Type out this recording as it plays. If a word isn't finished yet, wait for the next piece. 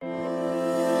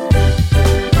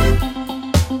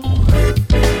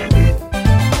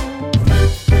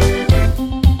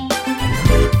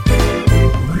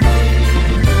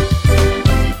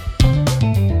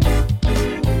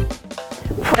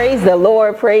Praise the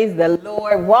Lord, praise the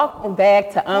Lord. Welcome back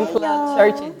to Unplugged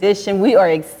Church Edition. We are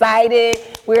excited.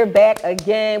 We're back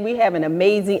again. We have an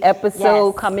amazing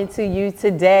episode coming to you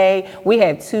today. We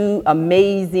have two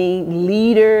amazing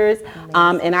leaders.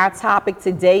 And our topic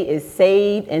today is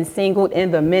saved and singled in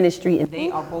the ministry. And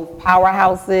they are both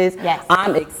powerhouses. Yes.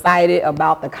 I'm excited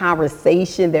about the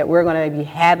conversation that we're going to be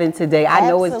having today. I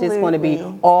know it's just going to be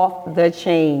off the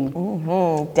chain.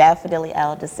 Definitely,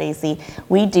 Elder Stacy.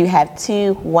 We do have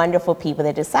two wonderful people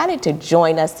that decided to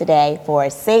join us today for a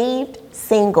saved,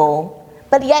 single,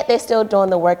 but yet they're still doing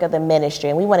the work of the ministry.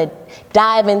 And we want to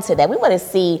dive into that. We want to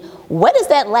see, what is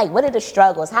that like? What are the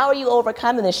struggles? How are you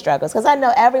overcoming the struggles? Because I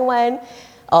know everyone,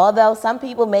 although some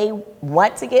people may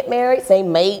want to get married, they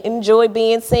may enjoy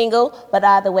being single, but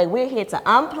either way, we're here to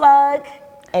unplug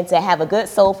and to have a good,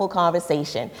 soulful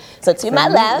conversation. So to my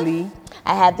left,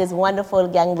 I have this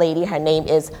wonderful young lady. Her name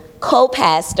is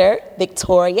co-pastor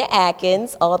Victoria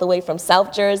Atkins, all the way from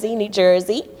South Jersey, New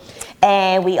Jersey.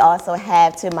 And we also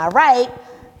have to my right,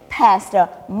 Pastor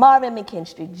Marvin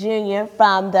McKenstry Jr.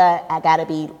 from the, I gotta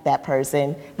be that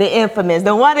person, the infamous,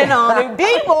 the one and only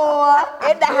D-Boy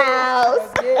in the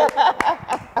house.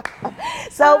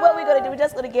 So what we're gonna do, we're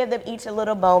just gonna give them each a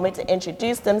little moment to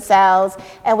introduce themselves.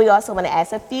 And we also wanna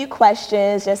ask a few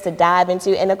questions just to dive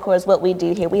into. And of course, what we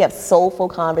do here, we have soulful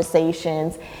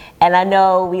conversations. And I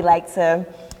know we like to,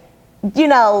 you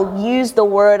know, use the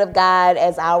word of God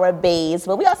as our base,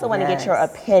 but we also want to get your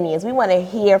opinions. We want to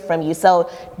hear from you. So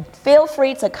feel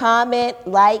free to comment,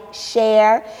 like,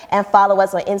 share, and follow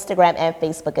us on Instagram and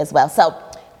Facebook as well. So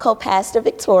co-pastor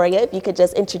Victoria, if you could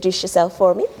just introduce yourself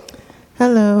for me.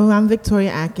 Hello, I'm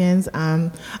Victoria Atkins.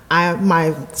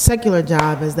 My secular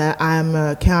job is that I'm an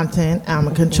accountant. I'm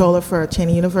a controller for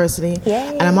Cheney University.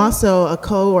 Yay. And I'm also a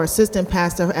or assistant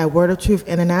pastor at Word of Truth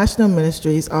International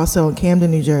Ministries, also in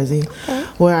Camden, New Jersey,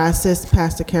 where I assist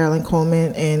Pastor Carolyn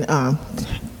Coleman in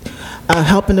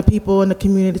helping the people in the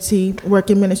community,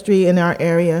 working ministry in our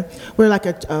area. We're like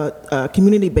a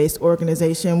community-based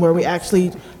organization where we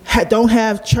actually don't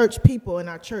have church people in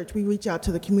our church. We reach out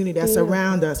to the community that's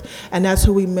around us, and that's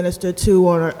who we minister to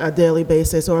on a daily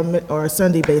basis or a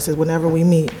Sunday basis whenever we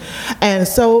meet. And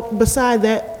so beside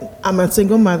that, I'm a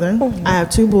single mother. I have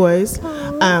two boys.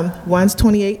 One's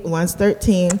 28, one's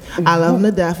 13. I love them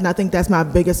to death, and I think that's my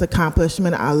biggest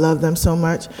accomplishment. I love them so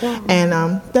much.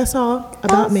 And that's all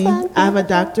about me. I have a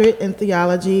doctorate in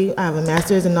theology. I have a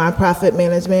master's in nonprofit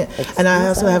management, and I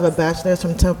also have a bachelor's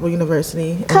from Temple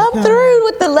University. Come through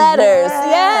with the letters.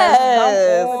 Yes.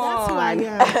 That's who I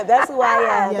am. That's who I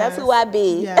am. Yes. That's who I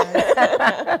be.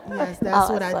 Yes, that's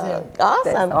what I do.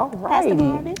 Awesome. All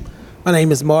righty. My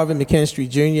name is Marvin McKenstry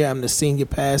Jr. I'm the senior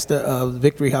pastor of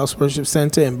Victory House Worship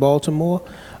Center in Baltimore.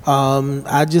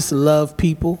 I just love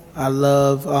people. I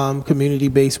love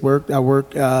community-based work. I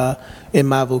work in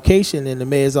my vocation in the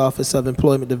Mayor's Office of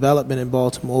Employment Development in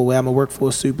Baltimore, where I'm a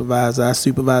workforce supervisor. I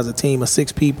supervise a team of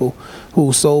 6 people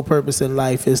whose sole purpose in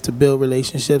life is to build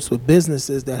relationships with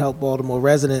businesses that help Baltimore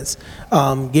residents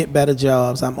get better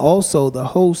jobs. I'm also the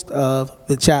host of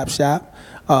The Chop Shop.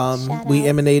 We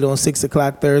emanate on 6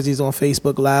 o'clock Thursdays on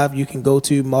Facebook Live. You can go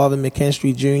to Marvin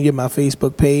McKenstry Jr., my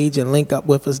Facebook page, and link up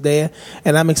with us there.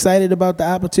 And I'm excited about the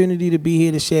opportunity to be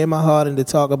here to share my heart and to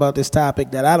talk about this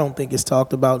topic that I don't think is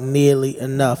talked about nearly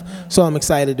enough. So I'm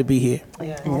excited to be here.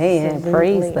 Man,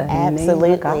 praise the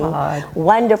name of God.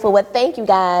 Wonderful. Well, thank you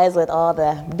guys with all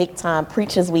the big time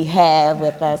preachers we have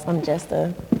with us. I'm just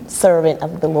a servant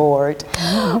of the Lord.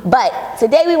 But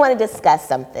today we want to discuss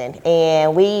something,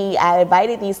 and I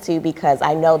invited these two because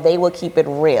I know they will keep it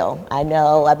real. I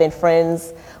know I've been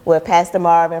friends with Pastor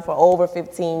Marvin for over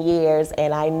 15 years,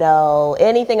 and I know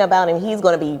anything about him, he's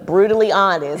going to be brutally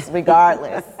honest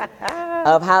regardless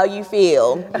of how you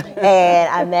feel.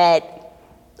 And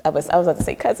I was about to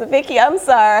say Cousin Vicky, I'm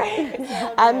sorry.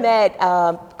 I met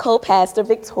co-pastor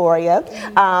Victoria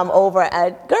over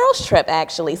a girls trip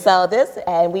actually. So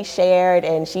and we shared,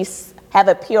 and she's have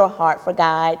a pure heart for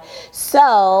God.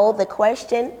 So the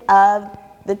question of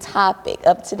the topic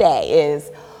of today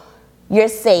is, you're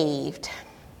saved,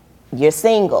 you're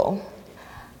single.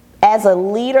 As a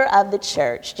leader of the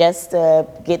church, just to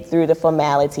get through the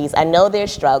formalities, I know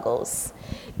there's struggles.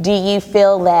 Do you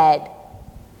feel that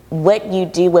what you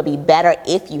do would be better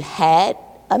if you had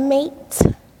a mate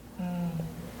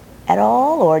at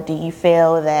all? Or do you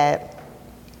feel that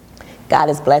God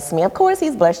has blessed me? Of course,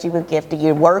 he's blessed you with gift.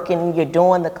 You're working, you're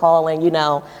doing the calling. You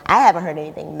know, I haven't heard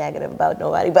anything negative about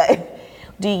nobody, but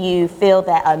do you feel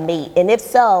that a mate, and if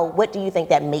so, what do you think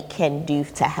that mate can do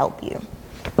to help you?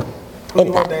 Who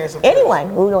wants to answer first?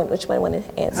 Anyone. Which one want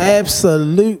to answer?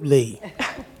 Absolutely.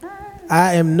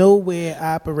 I am nowhere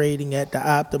operating at the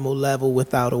optimal level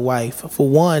without a wife. For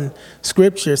one,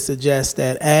 scripture suggests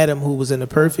that Adam, who was in a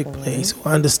perfect place, who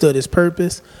understood his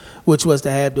purpose, which was to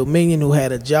have dominion, who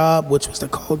had a job, which was to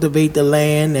cultivate the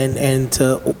land and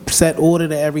to set order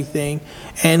to everything,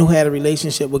 and who had a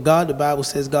relationship with God. The Bible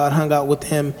says God hung out with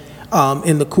him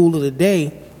in the cool of the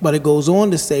day. But it goes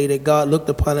on to say that God looked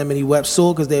upon him and he wept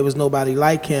sore because there was nobody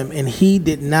like him. And he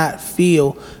did not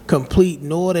feel complete,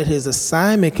 nor that his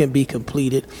assignment can be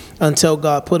completed until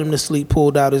God put him to sleep,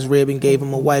 pulled out his rib, and gave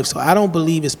him a wife. So I don't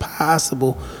believe it's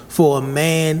possible for a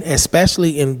man,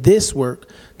 especially in this work,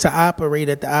 to operate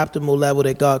at the optimal level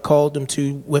that God called him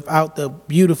to without the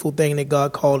beautiful thing that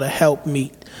God called a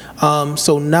helpmeet.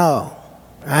 So no,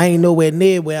 I ain't nowhere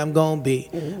near where I'm going to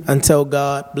be until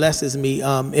God blesses me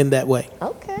in that way.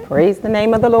 Okay. Praise the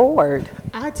name of the Lord.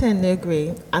 I tend to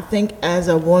agree. I think as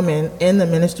a woman in the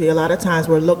ministry, a lot of times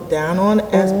we're looked down on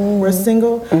as we're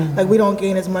single. Like we don't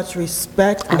gain as much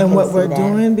respect in what we're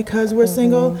doing because we're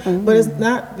single. But it's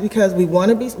not because we want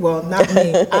to be, well, not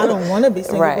me. I don't want to be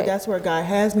single, Right. but that's where God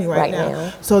has me right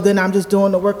now. So then I'm just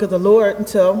doing the work of the Lord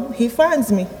until he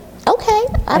finds me. Okay.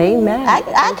 Amen.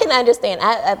 I can understand.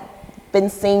 I've been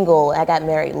single. I got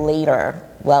married later,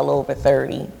 well over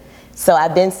 30. So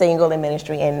I've been single in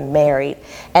ministry and married.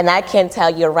 And I can tell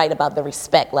you're right about the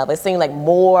respect level. It seems like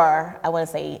more, I want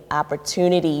to say,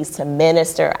 opportunities to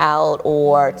minister out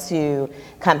or to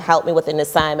come help me with an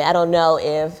assignment. I don't know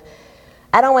if,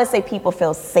 I don't want to say people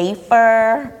feel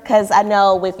safer, because I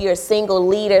know if you're a single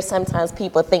leader, sometimes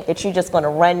people think that you're just going to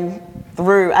run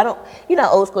through,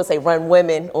 old school say run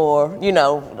women, or,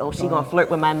 oh, she going to flirt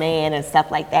with my man and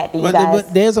stuff like that.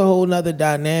 But there's a whole nother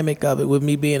dynamic of it with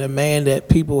me being a man that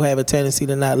people have a tendency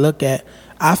to not look at.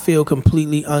 I feel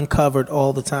completely uncovered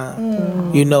all the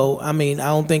time. I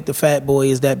don't think the fat boy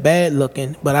is that bad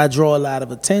looking, but I draw a lot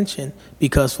of attention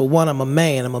because, for one, I'm a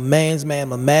man. I'm a man's man.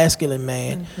 I'm a masculine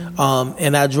man.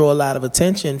 And I draw a lot of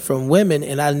attention from women,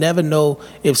 and I never know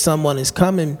if someone is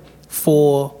coming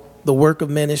for the work of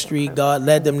ministry, God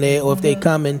led them there, or if they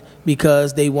coming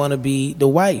because they want to be the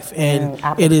wife. And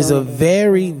it is a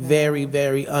very, very,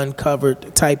 very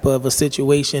uncovered type of a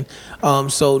situation.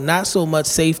 So not so much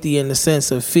safety in the sense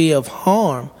of fear of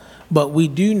harm, but we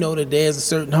do know that there's a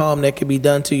certain harm that can be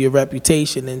done to your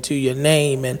reputation and to your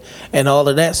name and all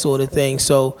of that sort of thing.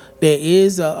 So there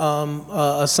is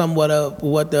a somewhat of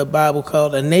what the Bible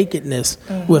called a nakedness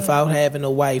without having a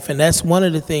wife. And that's one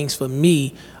of the things for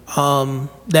me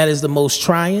that is the most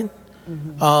trying,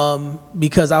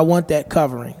 because I want that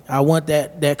covering. I want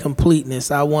that completeness.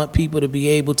 I want people to be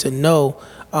able to know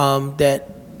that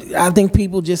I think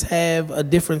people just have a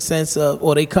different sense of,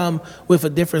 or they come with a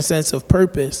different sense of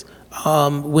purpose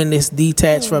when it's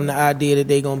detached from the idea that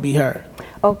they're going to be her.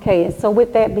 Okay, and so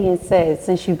with that being said,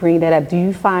 since you bring that up, do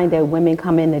you find that women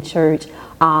come into church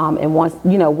and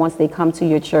once they come to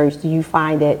your church, do you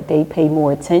find that they pay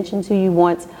more attention to you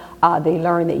once they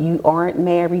learn that you aren't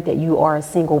married, that you are a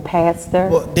single pastor?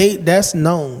 Well, that's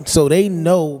known, so they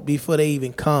know before they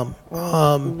even come.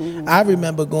 I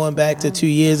remember going back to 2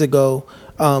 years ago.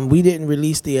 We didn't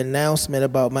release the announcement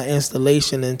about my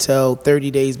installation until 30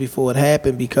 days before it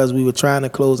happened, because we were trying to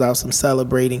close out some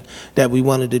celebrating that we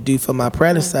wanted to do for my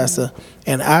predecessor.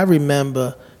 And I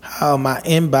remember how my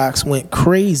inbox went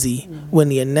crazy when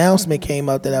the announcement came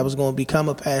out that I was going to become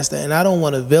a pastor. And I don't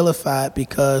want to vilify it,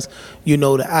 because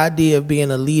the idea of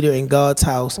being a leader in God's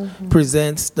house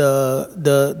presents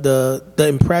the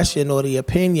impression or the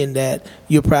opinion that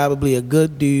you're probably a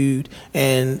good dude,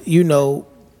 and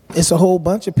it's a whole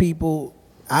bunch of people.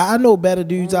 I know better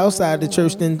dudes outside the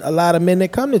church than a lot of men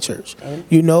that come to church.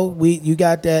 You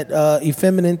got that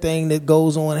effeminate thing that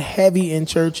goes on heavy in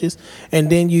churches, and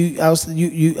then you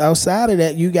outside of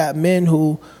that, you got men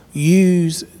who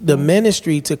use the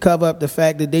ministry to cover up the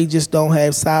fact that they just don't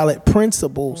have solid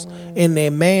principles in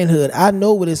their manhood. I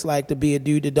know what it's like to be a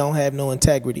dude that don't have no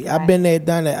integrity. I've been there,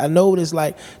 done that. I know what it's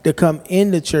like to come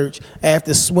into church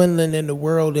after swindling in the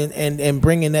world and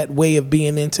bringing that way of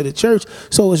being into the church.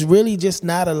 So it's really just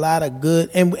not a lot of good.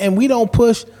 And we don't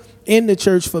push in the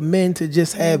church for men to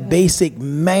just have basic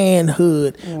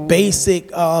manhood,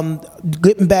 basic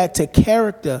getting back to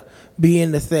character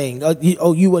being the thing.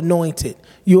 You anointed.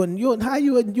 You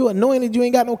anointed, you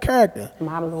ain't got no character.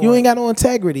 You ain't got no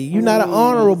integrity. You're not an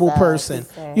honorable person.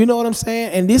 You know what I'm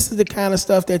saying? And this is the kind of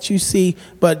stuff that you see,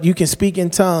 but you can speak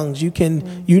in tongues. You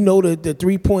can, the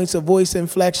 3 points of voice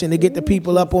inflection to get the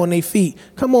people up on their feet.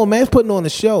 Come on, man, it's putting on a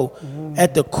show.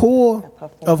 At the core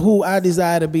of who I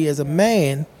desire to be as a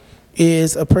man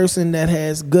is a person that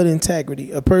has good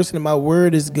integrity, a person that my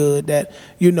word is good, that,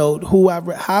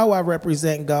 how I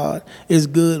represent God is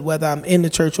good, whether I'm in the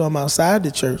church or I'm outside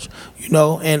the church,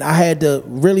 and I had to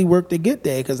really work to get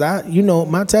there because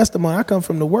my testimony, I come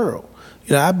from the world.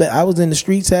 I was in the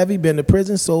streets heavy, been to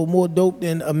prison, sold more dope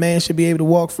than a man should be able to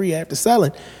walk free after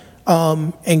selling.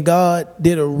 And God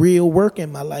did a real work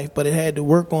in my life, but it had to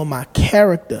work on my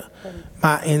character,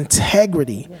 my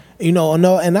integrity,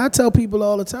 and I tell people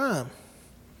all the time,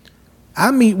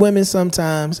 I meet women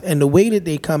sometimes, and the way that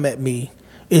they come at me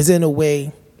is in a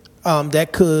way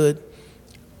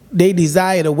they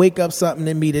desire to wake up something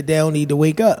in me that they don't need to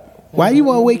wake up. Why you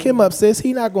want to wake him up, sis?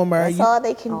 He not going to marry you. That's all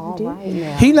they can do.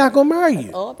 Right, he not going to marry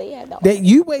you. All they have That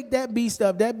you wake that beast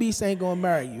up, that beast ain't going to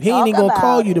marry you. He ain't even going to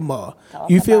call you tomorrow.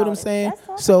 You feel what I'm saying?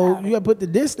 So you got to put the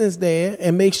distance there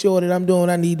and make sure that I'm doing what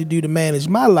I need to do to manage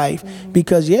my life.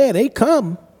 Because they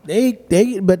come.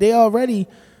 But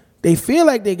they feel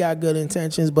like they got good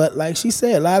intentions, but like she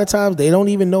said, a lot of times they don't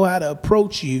even know how to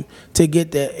approach you to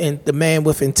get the man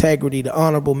with integrity, the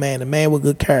honorable man, the man with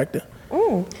good character.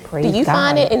 Do you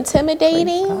find it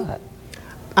intimidating?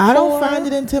 I don't find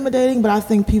it intimidating, but I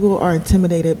think people are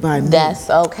intimidated by me. That's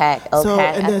okay.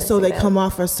 So they come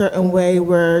off a certain way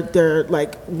where they're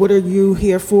like, what are you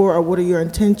here for, or what are your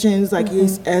intentions, like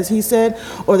as he said,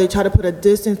 or they try to put a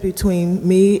distance between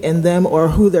me and them, or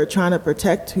who they're trying to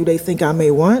protect, who they think I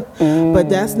may want, but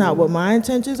that's not what my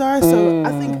intentions are. So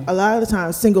I think a lot of the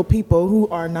times single people who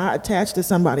are not attached to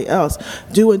somebody else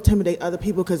do intimidate other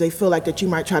people because they feel like that you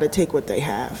might try to take what they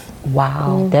have.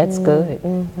 Wow, that's good.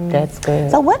 That's good.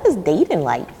 So what is dating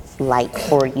like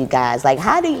for you guys? Like,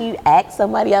 how do you ask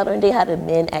somebody out on a date? How do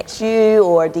men ask you,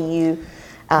 or do you?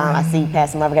 I see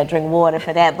Pastor Marvin got to drink water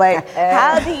for that, but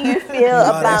how do you feel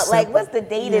about what's the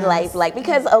dating life like?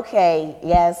 Because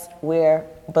yes, we're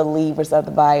believers of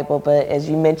the Bible, but as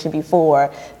you mentioned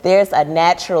before, there's a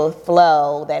natural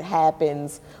flow that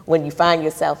happens when you find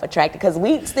yourself attracted, because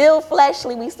we still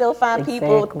fleshly, we still find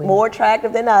people more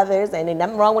attractive than others, and there's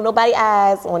nothing wrong with nobody's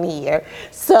eyes on here.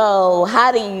 So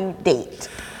how do you date?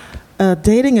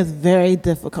 Dating is very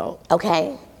difficult.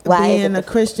 Okay. Why Being a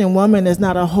Christian woman, there's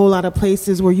not a whole lot of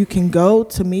places where you can go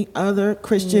to meet other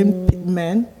Christian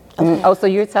men. Oh, so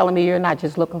you're telling me you're not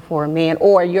just looking for a man,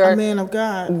 or you're a man of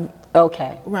God.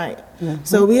 Okay. Right.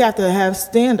 So we have to have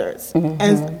standards.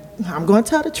 And I'm going to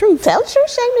tell the truth. Tell the truth,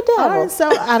 shame the devil. All right, so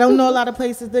I don't know a lot of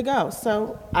places to go.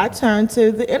 So I turn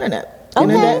to the internet.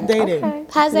 Internet dating. Okay.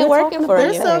 How's that working for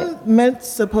you? There's some men,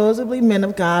 supposedly men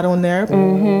of God on there.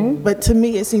 But to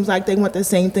me, it seems like they want the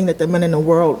same thing that the men in the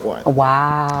world want.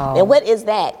 Wow. And what is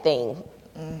that thing?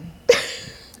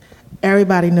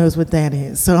 Everybody knows what that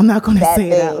is, so I'm not going to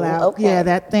say it out loud. Okay. Yeah,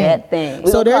 that thing. That thing.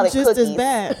 So they're just cookies. as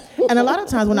bad. And a lot of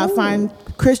times when I find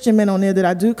Christian men on there that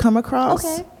I do come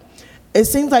across, it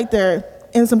seems like they're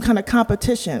in some kind of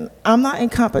competition. I'm not in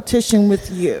competition with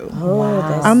you.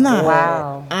 I'm not.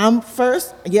 Wow. I'm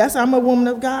first, yes, I'm a woman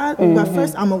of God, but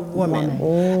first I'm a woman.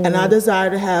 And I desire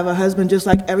to have a husband just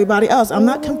like everybody else. I'm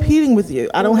not competing with you.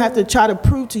 I don't have to try to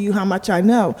prove to you how much I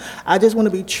know. I just want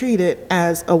to be treated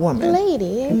as a woman.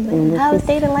 Lady, how is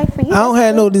dating like for you? I don't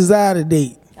have no desire to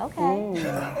date.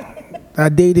 Okay. I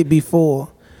dated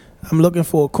before. I'm looking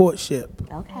for a courtship.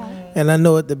 Okay. And I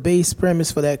know that the base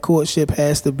premise for that courtship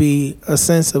has to be a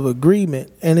sense of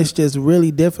agreement. And it's just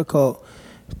really difficult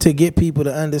to get people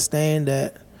to understand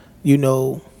that,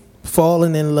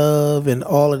 falling in love and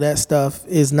all of that stuff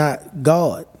is not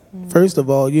God. First of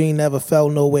all, you ain't never fell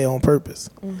nowhere on purpose.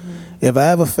 If I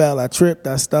ever fell, I tripped,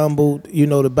 I stumbled.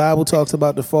 The Bible talks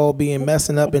about the fall being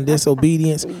messing up and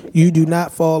disobedience. You do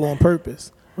not fall on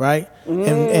purpose, right?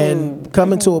 And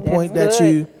coming to a point that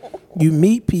you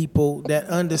meet people that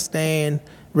understand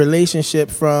relationship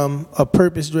from a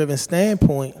purpose-driven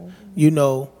standpoint.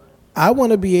 I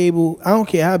want to be able, I don't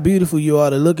care how beautiful you are,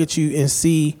 to look at you and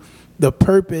see the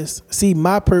purpose, see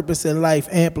my purpose in life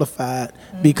amplified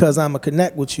because I'm a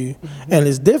connect with you. And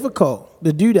it's difficult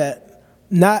to do that,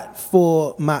 not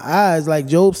for my eyes. Like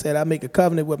Job said, I make a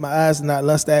covenant with my eyes and not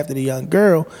lust after the young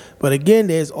girl. But again,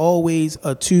 there's always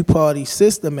a two-party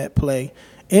system at play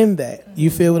in that. You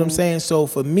feel what I'm saying? So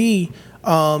for me,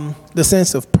 the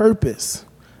sense of purpose,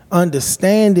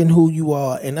 understanding who you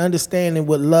are and understanding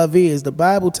what love is. The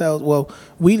Bible tells,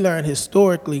 we learn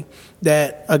historically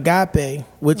that agape,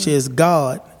 which is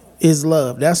God, is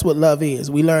love. That's what love is.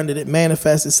 We learned that it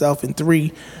manifests itself in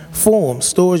three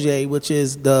forms. Storge, which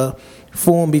is the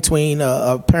formed between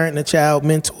a parent and a child,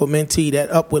 mentor, mentee,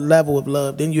 that upward level of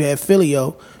love. Then you have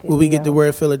filio, where we get the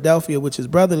word Philadelphia, which is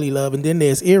brotherly love. And then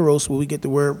there's eros, where we get the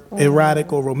word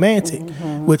erotic or romantic,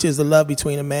 which is the love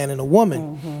between a man and a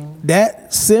woman.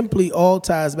 That simply all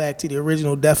ties back to the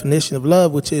original definition of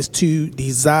love, which is to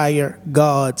desire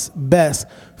God's best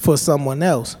for someone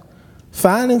else.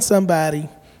 Finding somebody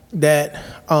that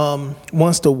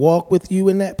wants to walk with you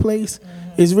in that place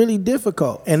is really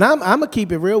difficult. And I'm going to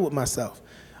keep it real with myself.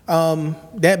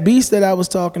 That beast that I was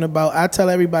talking about, I tell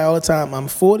everybody all the time, I'm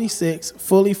 46,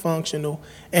 fully functional,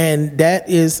 and that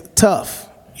is tough.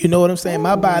 You know what I'm saying?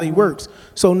 My body works.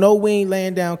 So no, we ain't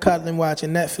laying down cuddling watching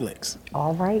Netflix.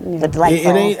 All right. Now. But like It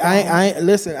ain't.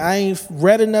 Listen. I ain't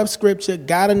read enough scripture,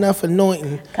 got enough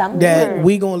anointing that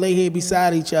we gonna lay here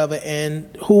beside each other,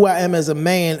 and who I am as a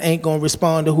man ain't gonna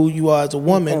respond to who you are as a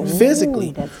woman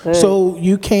physically. So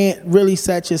you can't really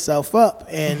set yourself up,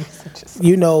 and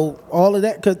you know all of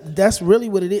that, because that's really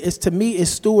what it is. To me,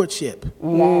 it's stewardship.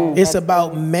 It's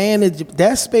about managing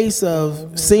that space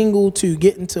of single to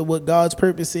getting to what God's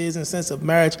purpose is and sense of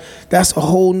marriage. That's a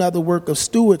whole nother work of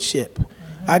stewardship.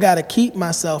 I got to keep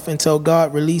myself until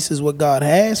God releases what God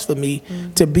has for me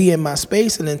to be in my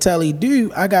space. And until he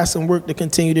do, I got some work to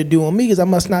continue to do on me, because I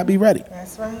must not be ready.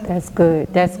 That's right. That's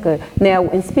good. That's good. Now,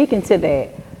 in speaking to that,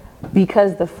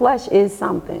 because the flesh is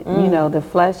something, you know, the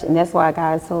flesh, and that's why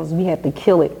God tells us we have to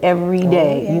kill it every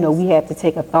day. You know, we have to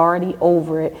take authority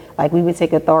over it, like we would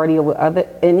take authority over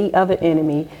any other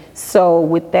enemy. So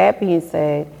with that being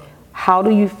said, how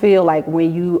do you feel like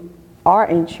when you are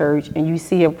in church and you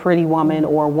see a pretty woman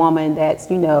or a woman that's,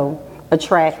 you know,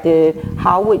 attractive,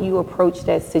 how would you approach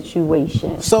that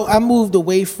situation? So I moved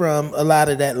away from a lot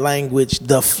of that language,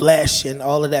 the flesh and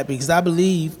all of that, because I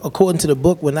believe, according to the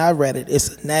book when I read it, it's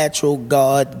a natural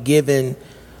God-given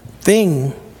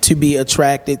thing to be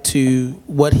attracted to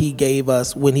what he gave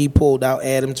us when he pulled out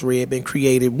Adam's rib and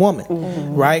created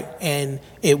woman, right? And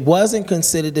it wasn't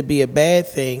considered to be a bad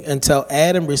thing until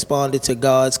Adam responded to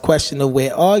God's question of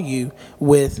where are you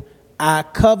with, I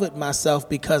covered myself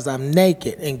because I'm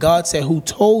naked. And God said, who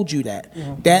told you that?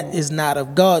 That is not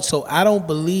of God. So I don't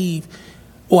believe,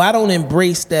 or I don't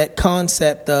embrace that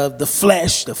concept of the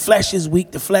flesh is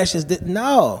weak, the flesh is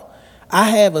no. I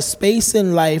have a space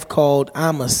in life called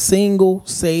I'm a single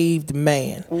saved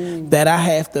man that I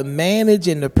have to manage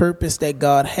in the purpose that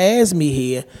God has me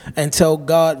here until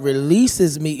God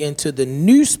releases me into the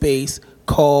new space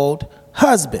called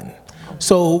husband.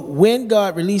 So when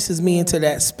God releases me into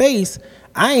that space,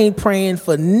 I ain't praying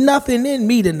for nothing in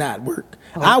me to not work.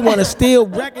 I want to still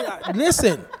recognize.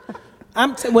 Listen,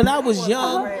 when I was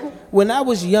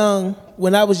young,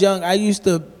 I used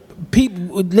to.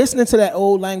 People listening to that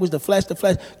old language, the flesh,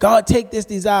 God, take this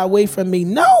desire away from me.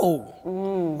 No,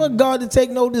 but God to take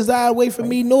no desire away from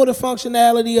me, nor the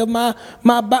functionality of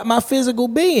my physical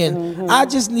being. I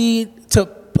just need to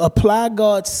apply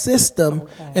God's system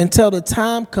until the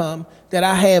time comes that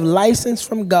I have license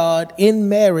from God in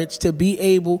marriage to be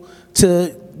able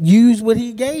to use what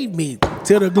he gave me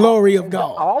to the glory of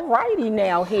God. All righty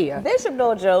now here. Bishop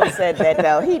Noel Jones said that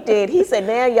though. He did. He said,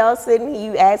 now y'all sitting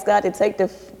here, you ask God to take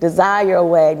the desire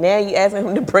away. Now you asking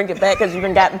him to bring it back because you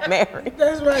done got married.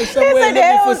 That's right. Somewhere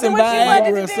looking for some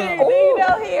Viagra or something. You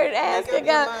know, here and asking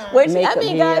God. Which, I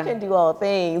mean, God can do all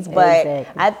things, but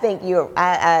I think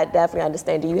I definitely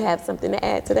understand. Do you have something to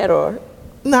add to that, or?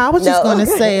 No, I was just going to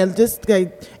say, just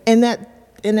like, in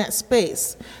that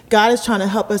space, God is trying to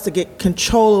help us to get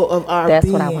control of our being. That's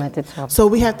what I wanted to talk about. So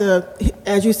we have to,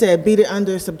 as you said, beat it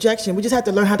under subjection. We just have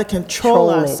to learn how to control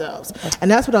ourselves. And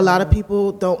that's what a lot of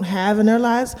people don't have in their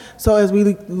lives. So as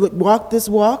we walk this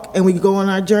walk and we go on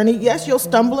our journey, yes, you'll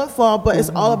stumble and fall, but it's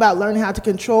all about learning how to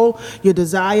control your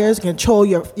desires, control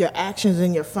your actions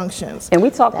and your functions. And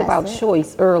we talked about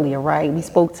choice earlier, right? We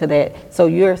spoke to that. So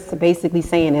you're basically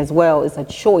saying as well, it's a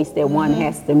choice that one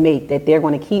has to make, that they're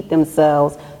going to keep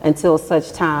themselves until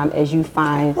such time as you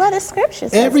find. Well, the scripture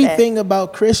says everything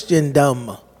about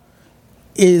Christendom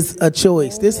is a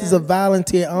choice. This is a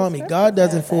volunteer army. God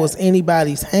doesn't force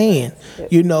anybody's hand,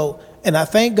 you know. And I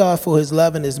thank God for his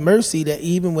love and his mercy that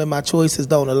even when my choices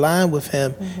don't align with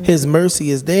him, his mercy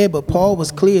is there. But Paul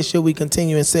was clear, should we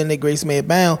continue in sin that grace may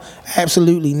abound?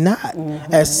 Absolutely not.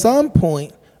 At some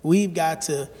point, we've got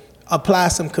to apply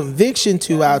some conviction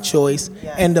to our choice.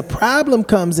 And the problem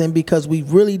comes in because we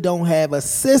really don't have a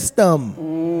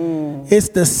system. It's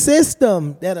the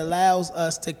system that allows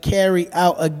us to carry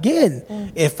out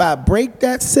again. If I break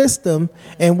that system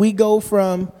and we go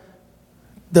from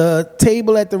the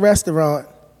table at the restaurant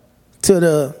to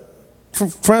the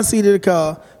front seat of the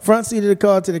car, front seat of the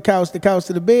car to the couch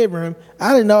to the bedroom,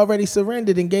 I didn't already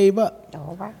surrendered and gave up.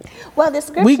 All right. Well, the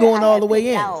scripture We going I all had the way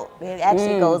picked in. out, it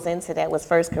actually goes into that, was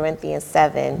 1 Corinthians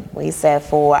 7, where he said,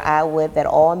 "For I would that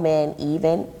all men,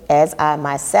 even as I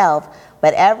myself,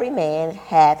 but every man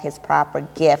hath his proper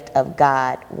gift of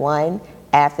God, one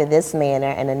after this manner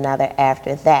and another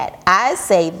after that. I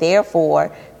say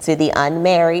therefore to the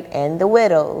unmarried and the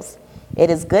widows, it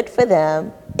is good for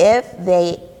them if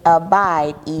they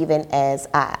abide even as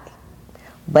I.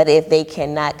 But if they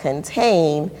cannot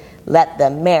contain, let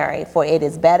them marry, for it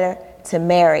is better to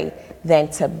marry than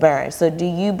to burn." So do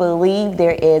you believe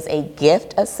there is a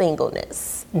gift of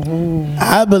singleness?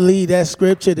 I believe that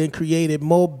scripture that created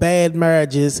more bad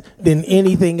marriages than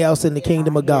anything else in the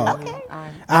kingdom of God. Okay.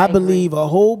 I believe a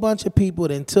whole bunch of people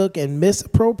then took and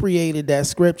misappropriated that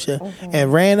scripture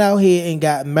and ran out here and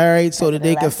got married so that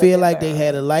they could feel like they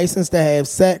had a license to have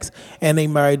sex, and they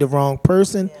married the wrong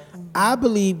person. I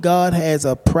believe God has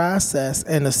a process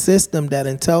and a system that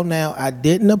until now I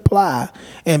didn't apply.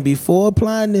 And before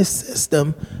applying this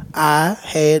system, I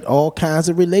had all kinds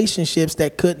of relationships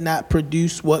that could not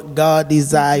produce what God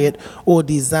desired or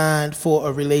designed for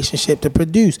a relationship to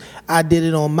produce. I did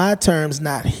it on my terms,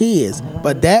 not his.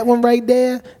 But that one right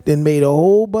there then made a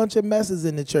whole bunch of messes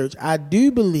in the church. I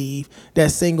do believe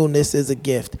that singleness is a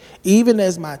gift. Even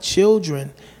as my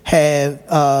children have,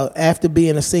 after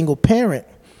being a single parent,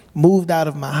 moved out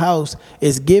of my house,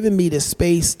 is giving me the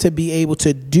space to be able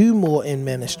to do more in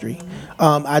ministry.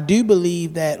 I do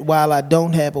believe that while I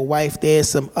don't have a wife, there's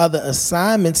some other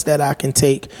assignments that I can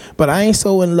take, but I ain't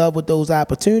so in love with those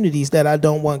opportunities that I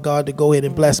don't want God to go ahead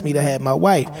and bless me to have my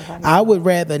wife. I would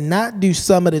rather not do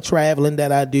some of the traveling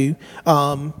that I do,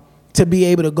 to be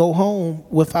able to go home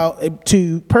without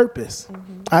to purpose.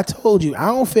 I told you, I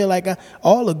don't feel like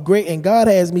all the great, and God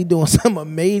has me doing some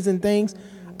amazing things.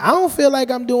 I don't feel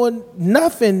like I'm doing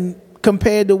nothing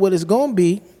compared to what it's going to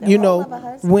be,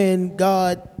 when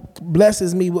God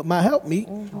blesses me with my helpmeet.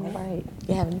 All right.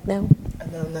 You have no?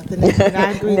 No, nothing.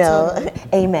 I agree. No. Totally.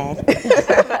 Amen.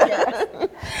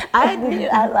 I agree.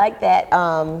 I like that,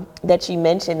 that you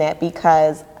mentioned that,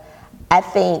 because I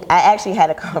think I actually had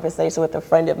a conversation with a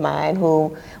friend of mine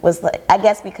who was like, I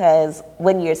guess because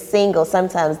when you're single,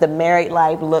 sometimes the married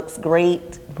life looks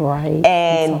great. Right.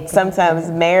 And sometimes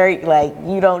married, like,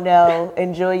 you don't know,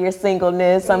 enjoy your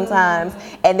singleness sometimes.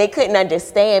 And they couldn't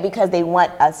understand because they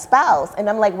want a spouse. And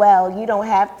I'm like, well, you don't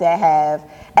have to have,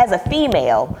 as a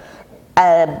female,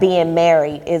 being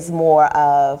married is more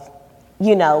of,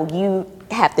 you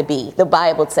have to be, the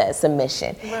Bible says,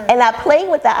 submission. Right. And I play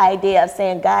with the idea of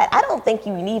saying, God, I don't think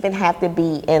you even have to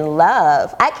be in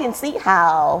love. I can see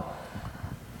how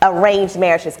arranged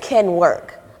marriages can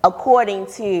work according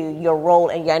to your role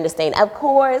and your understanding. Of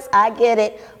course, I get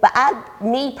it, but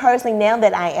me personally, now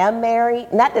that I am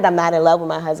married, not that I'm not in love with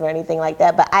my husband or anything like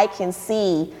that, but I can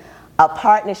see a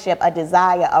partnership, a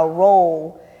desire, a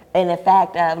role in the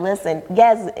fact of, listen,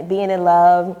 yes, being in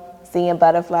love, seeing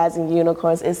butterflies and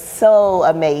unicorns is so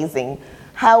amazing.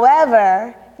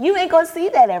 However, you ain't gonna see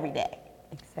that every day.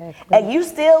 Exactly. And you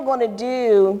still gonna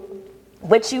do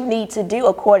what you need to do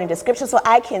according to scripture. So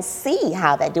I can see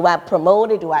how that, do I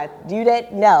promote it? Do I do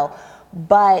that? No.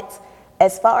 But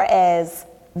as far as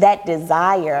that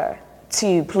desire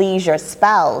to please your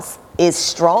spouse is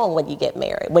strong when you get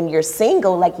married. When you're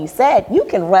single, like you said, you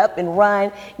can rup and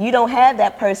run. You don't have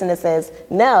that person that says,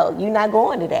 no, you're not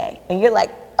going today. And you're like,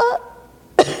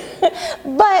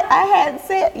 but I had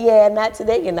said, yeah, not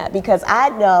today, you're not. Because I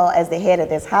know as the head of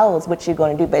this house what you're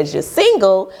going to do. But as you're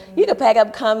single, you can pack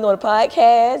up, come on a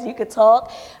podcast, you could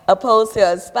talk, opposed to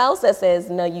a spouse that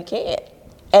says, no, you can't.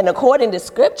 And according to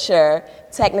scripture,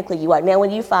 technically you are. Now,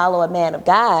 when you follow a man of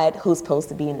God who's supposed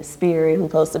to be in the spirit, who's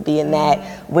supposed to be in that,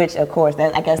 which, of course,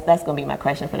 I guess that's going to be my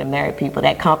question for the married people,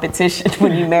 that competition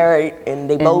when you married and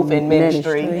they both in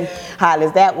ministry. How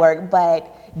does that work?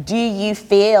 But do you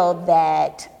feel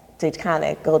that, to kind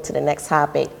of go to the next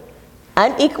topic,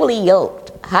 unequally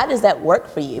yoked, how does that work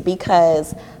for you?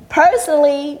 Because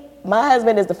personally, my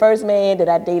husband is the first man that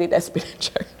I dated that's been in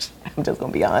church. I'm just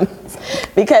going to be honest.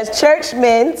 Because church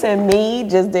men, to me,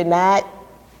 just did not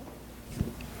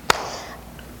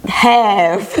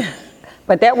have...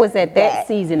 But that was at that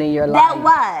season in your life. That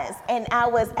was. And I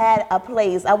was at a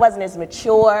place, I wasn't as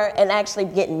mature, and actually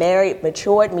getting married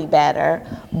matured me better.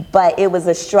 But it was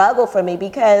a struggle for me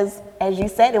because, as you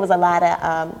said, there was a lot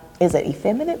of,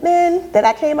 effeminate men that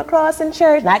I came across in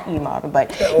church. Not you, Marvin,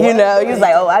 but, he was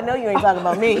like, oh, I know you ain't talking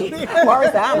about me.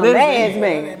 Marvin said, I'm a man's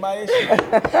man.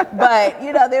 But,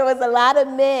 there was a lot of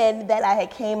men that I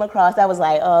had came across. I was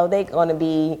like, oh, they're going to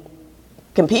be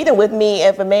competing with me.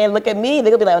 If a man look at me,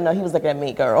 they're gonna be like, oh no, he was looking at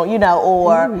me, girl,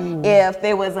 or if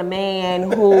there was a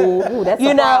man who, that's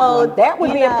a problem. That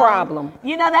would be a problem.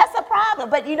 That's a problem.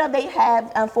 But they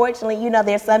have, unfortunately,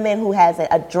 there's some men who hasn't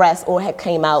addressed or have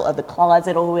came out of the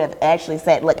closet or who have actually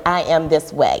said, look, I am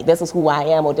this way. This is who I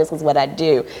am, or this is what I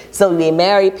do. So they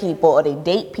marry people, or they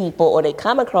date people, or they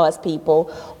come across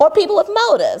people, or people with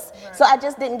motives. Right. So I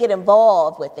just didn't get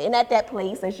involved with it. And at that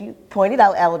place, as you pointed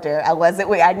out, Elder, I wasn't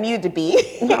where I needed to be.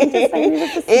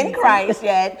 In Christ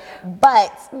yet.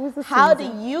 But how do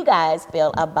you guys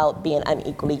feel about being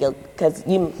unequally yoked? Because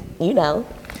you know.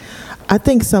 I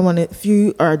think if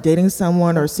you are dating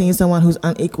someone or seeing someone who's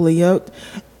unequally yoked,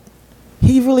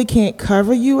 he really can't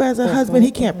cover you as a husband.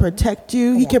 He can't protect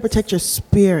you. He can't protect your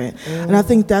spirit. And I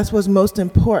think that's what's most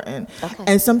important. Okay.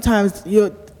 And sometimes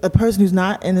a person who's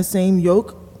not in the same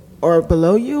yoke or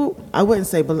below you, I wouldn't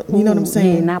say below, you know what I'm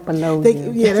saying? Yeah, not below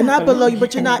you. Yeah, they're not below you,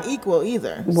 but you're not equal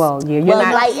either. Well, you're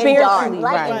not light and dark. Light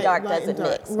Light and dark doesn't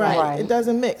mix. Right, it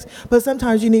doesn't mix. But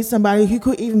sometimes you need somebody who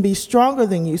could even be stronger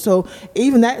than you. So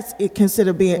even that's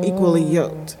considered being equally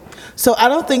yoked. So I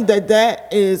don't think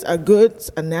that is a good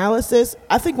analysis.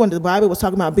 I think when the Bible was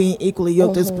talking about being equally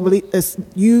yoked, it's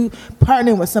you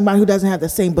partnering with somebody who doesn't have the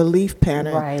same belief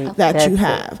pattern that you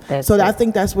have. I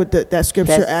think that's what that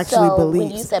scripture actually believes.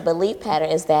 When you said belief pattern,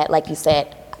 is that, like you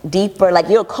said, deeper, like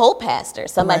you're a co-pastor,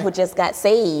 somebody who just got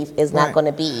saved is not going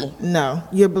to be. No,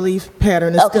 your belief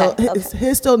pattern is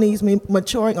his still needs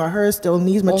maturing, or hers still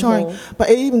needs maturing, but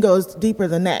it even goes deeper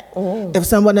than that. If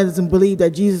someone doesn't believe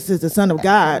that Jesus is the Son of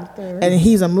God and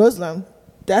he's a Muslim,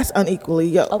 that's unequally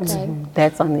yoked. Okay.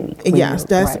 That's unequally Yes,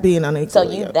 that's being unequally yoked. So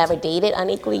you've never dated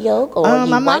unequally yoked? Or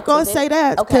I'm not going to say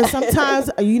that, because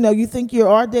sometimes, you think you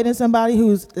are dating somebody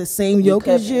who's the same yoke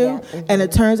as you, and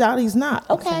it turns out he's not.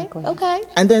 Okay.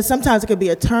 And then sometimes it could be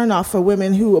a turnoff for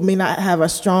women who may not have a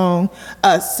strong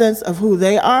sense of who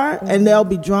they are, and they'll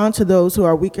be drawn to those who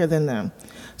are weaker than them.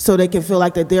 So they can feel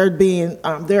like that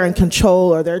they're in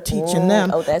control, or they're teaching them.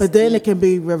 But then it can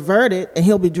be reverted, and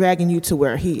he'll be dragging you to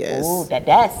where he is. Ooh,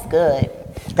 that's good.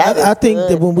 I think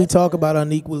that when we talk about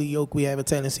unequally yoked, we have a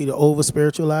tendency to over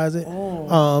spiritualize it.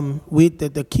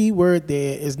 The key word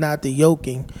there is not the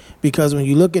yoking, because when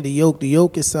you look at the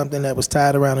yoke is something that was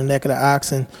tied around the neck of the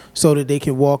oxen so that they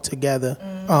can walk together.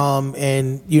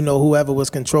 And whoever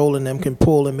was controlling them can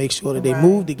pull and make sure that they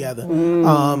move together,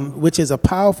 which is a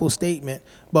powerful statement.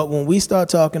 But when we start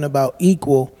talking about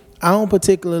equal, I don't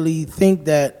particularly think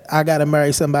that I got to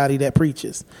marry somebody that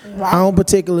preaches. Right. I don't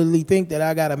particularly think that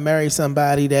I got to marry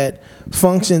somebody that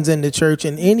functions in the church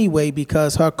in any way,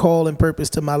 because her call and purpose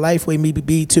to my life may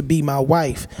be to be my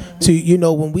wife.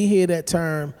 To, when we hear that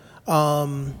term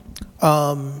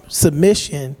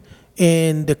submission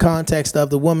in the context of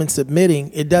the woman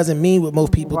submitting, it doesn't mean what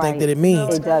most people think that it means.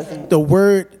 No, it doesn't. The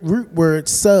root word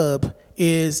sub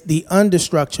is the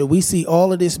understructure. We see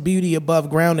all of this beauty above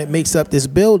ground that makes up this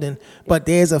building, but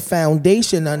there's a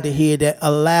foundation under here that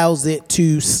allows it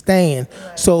to stand.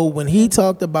 So when he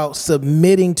talked about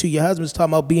submitting to your husband, he's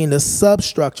talking about being the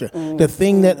substructure, the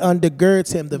thing that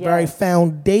undergirds him, the very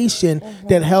foundation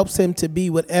that helps him to be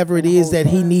whatever it is that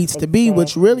he needs to be,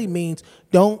 which really means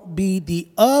don't be the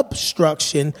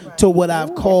obstruction to what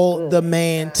I've called the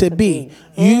man to be.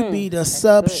 You be the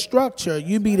substructure.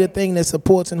 You be the thing that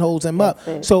supports and holds him up.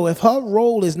 So if her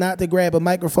role is not to grab a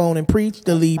microphone and preach,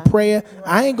 to lead prayer,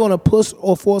 I ain't going to push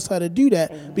or force her to do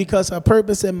that, because her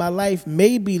purpose in my life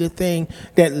may be the thing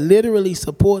that literally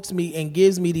supports me and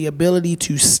gives me the ability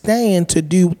to stand to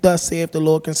do thus saith the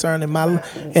Lord concerning my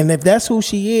life. And if that's who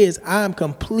she is, I'm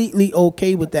completely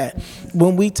okay with that.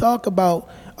 When we talk about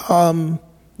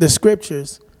the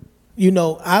scriptures,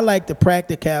 I like the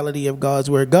practicality of God's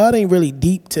word. God ain't really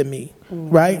deep to me,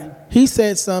 right? He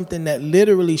said something that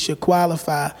literally should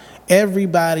qualify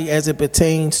everybody as it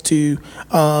pertains to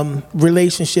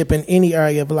relationship in any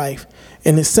area of life.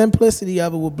 And the simplicity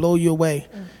of it will blow you away.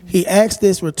 He asked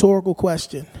this rhetorical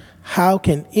question: how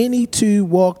can any two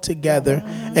walk together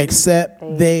except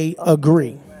they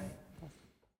agree?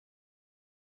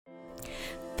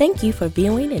 Thank you for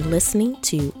viewing and listening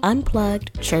to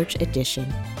Unplugged Church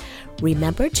Edition.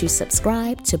 Remember to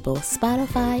subscribe to both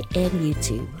Spotify and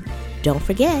YouTube. Don't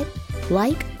forget,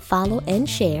 like, follow, and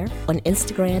share on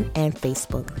Instagram and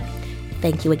Facebook.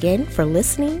 Thank you again for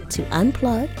listening to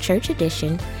Unplugged Church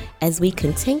Edition as we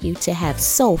continue to have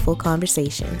soulful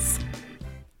conversations.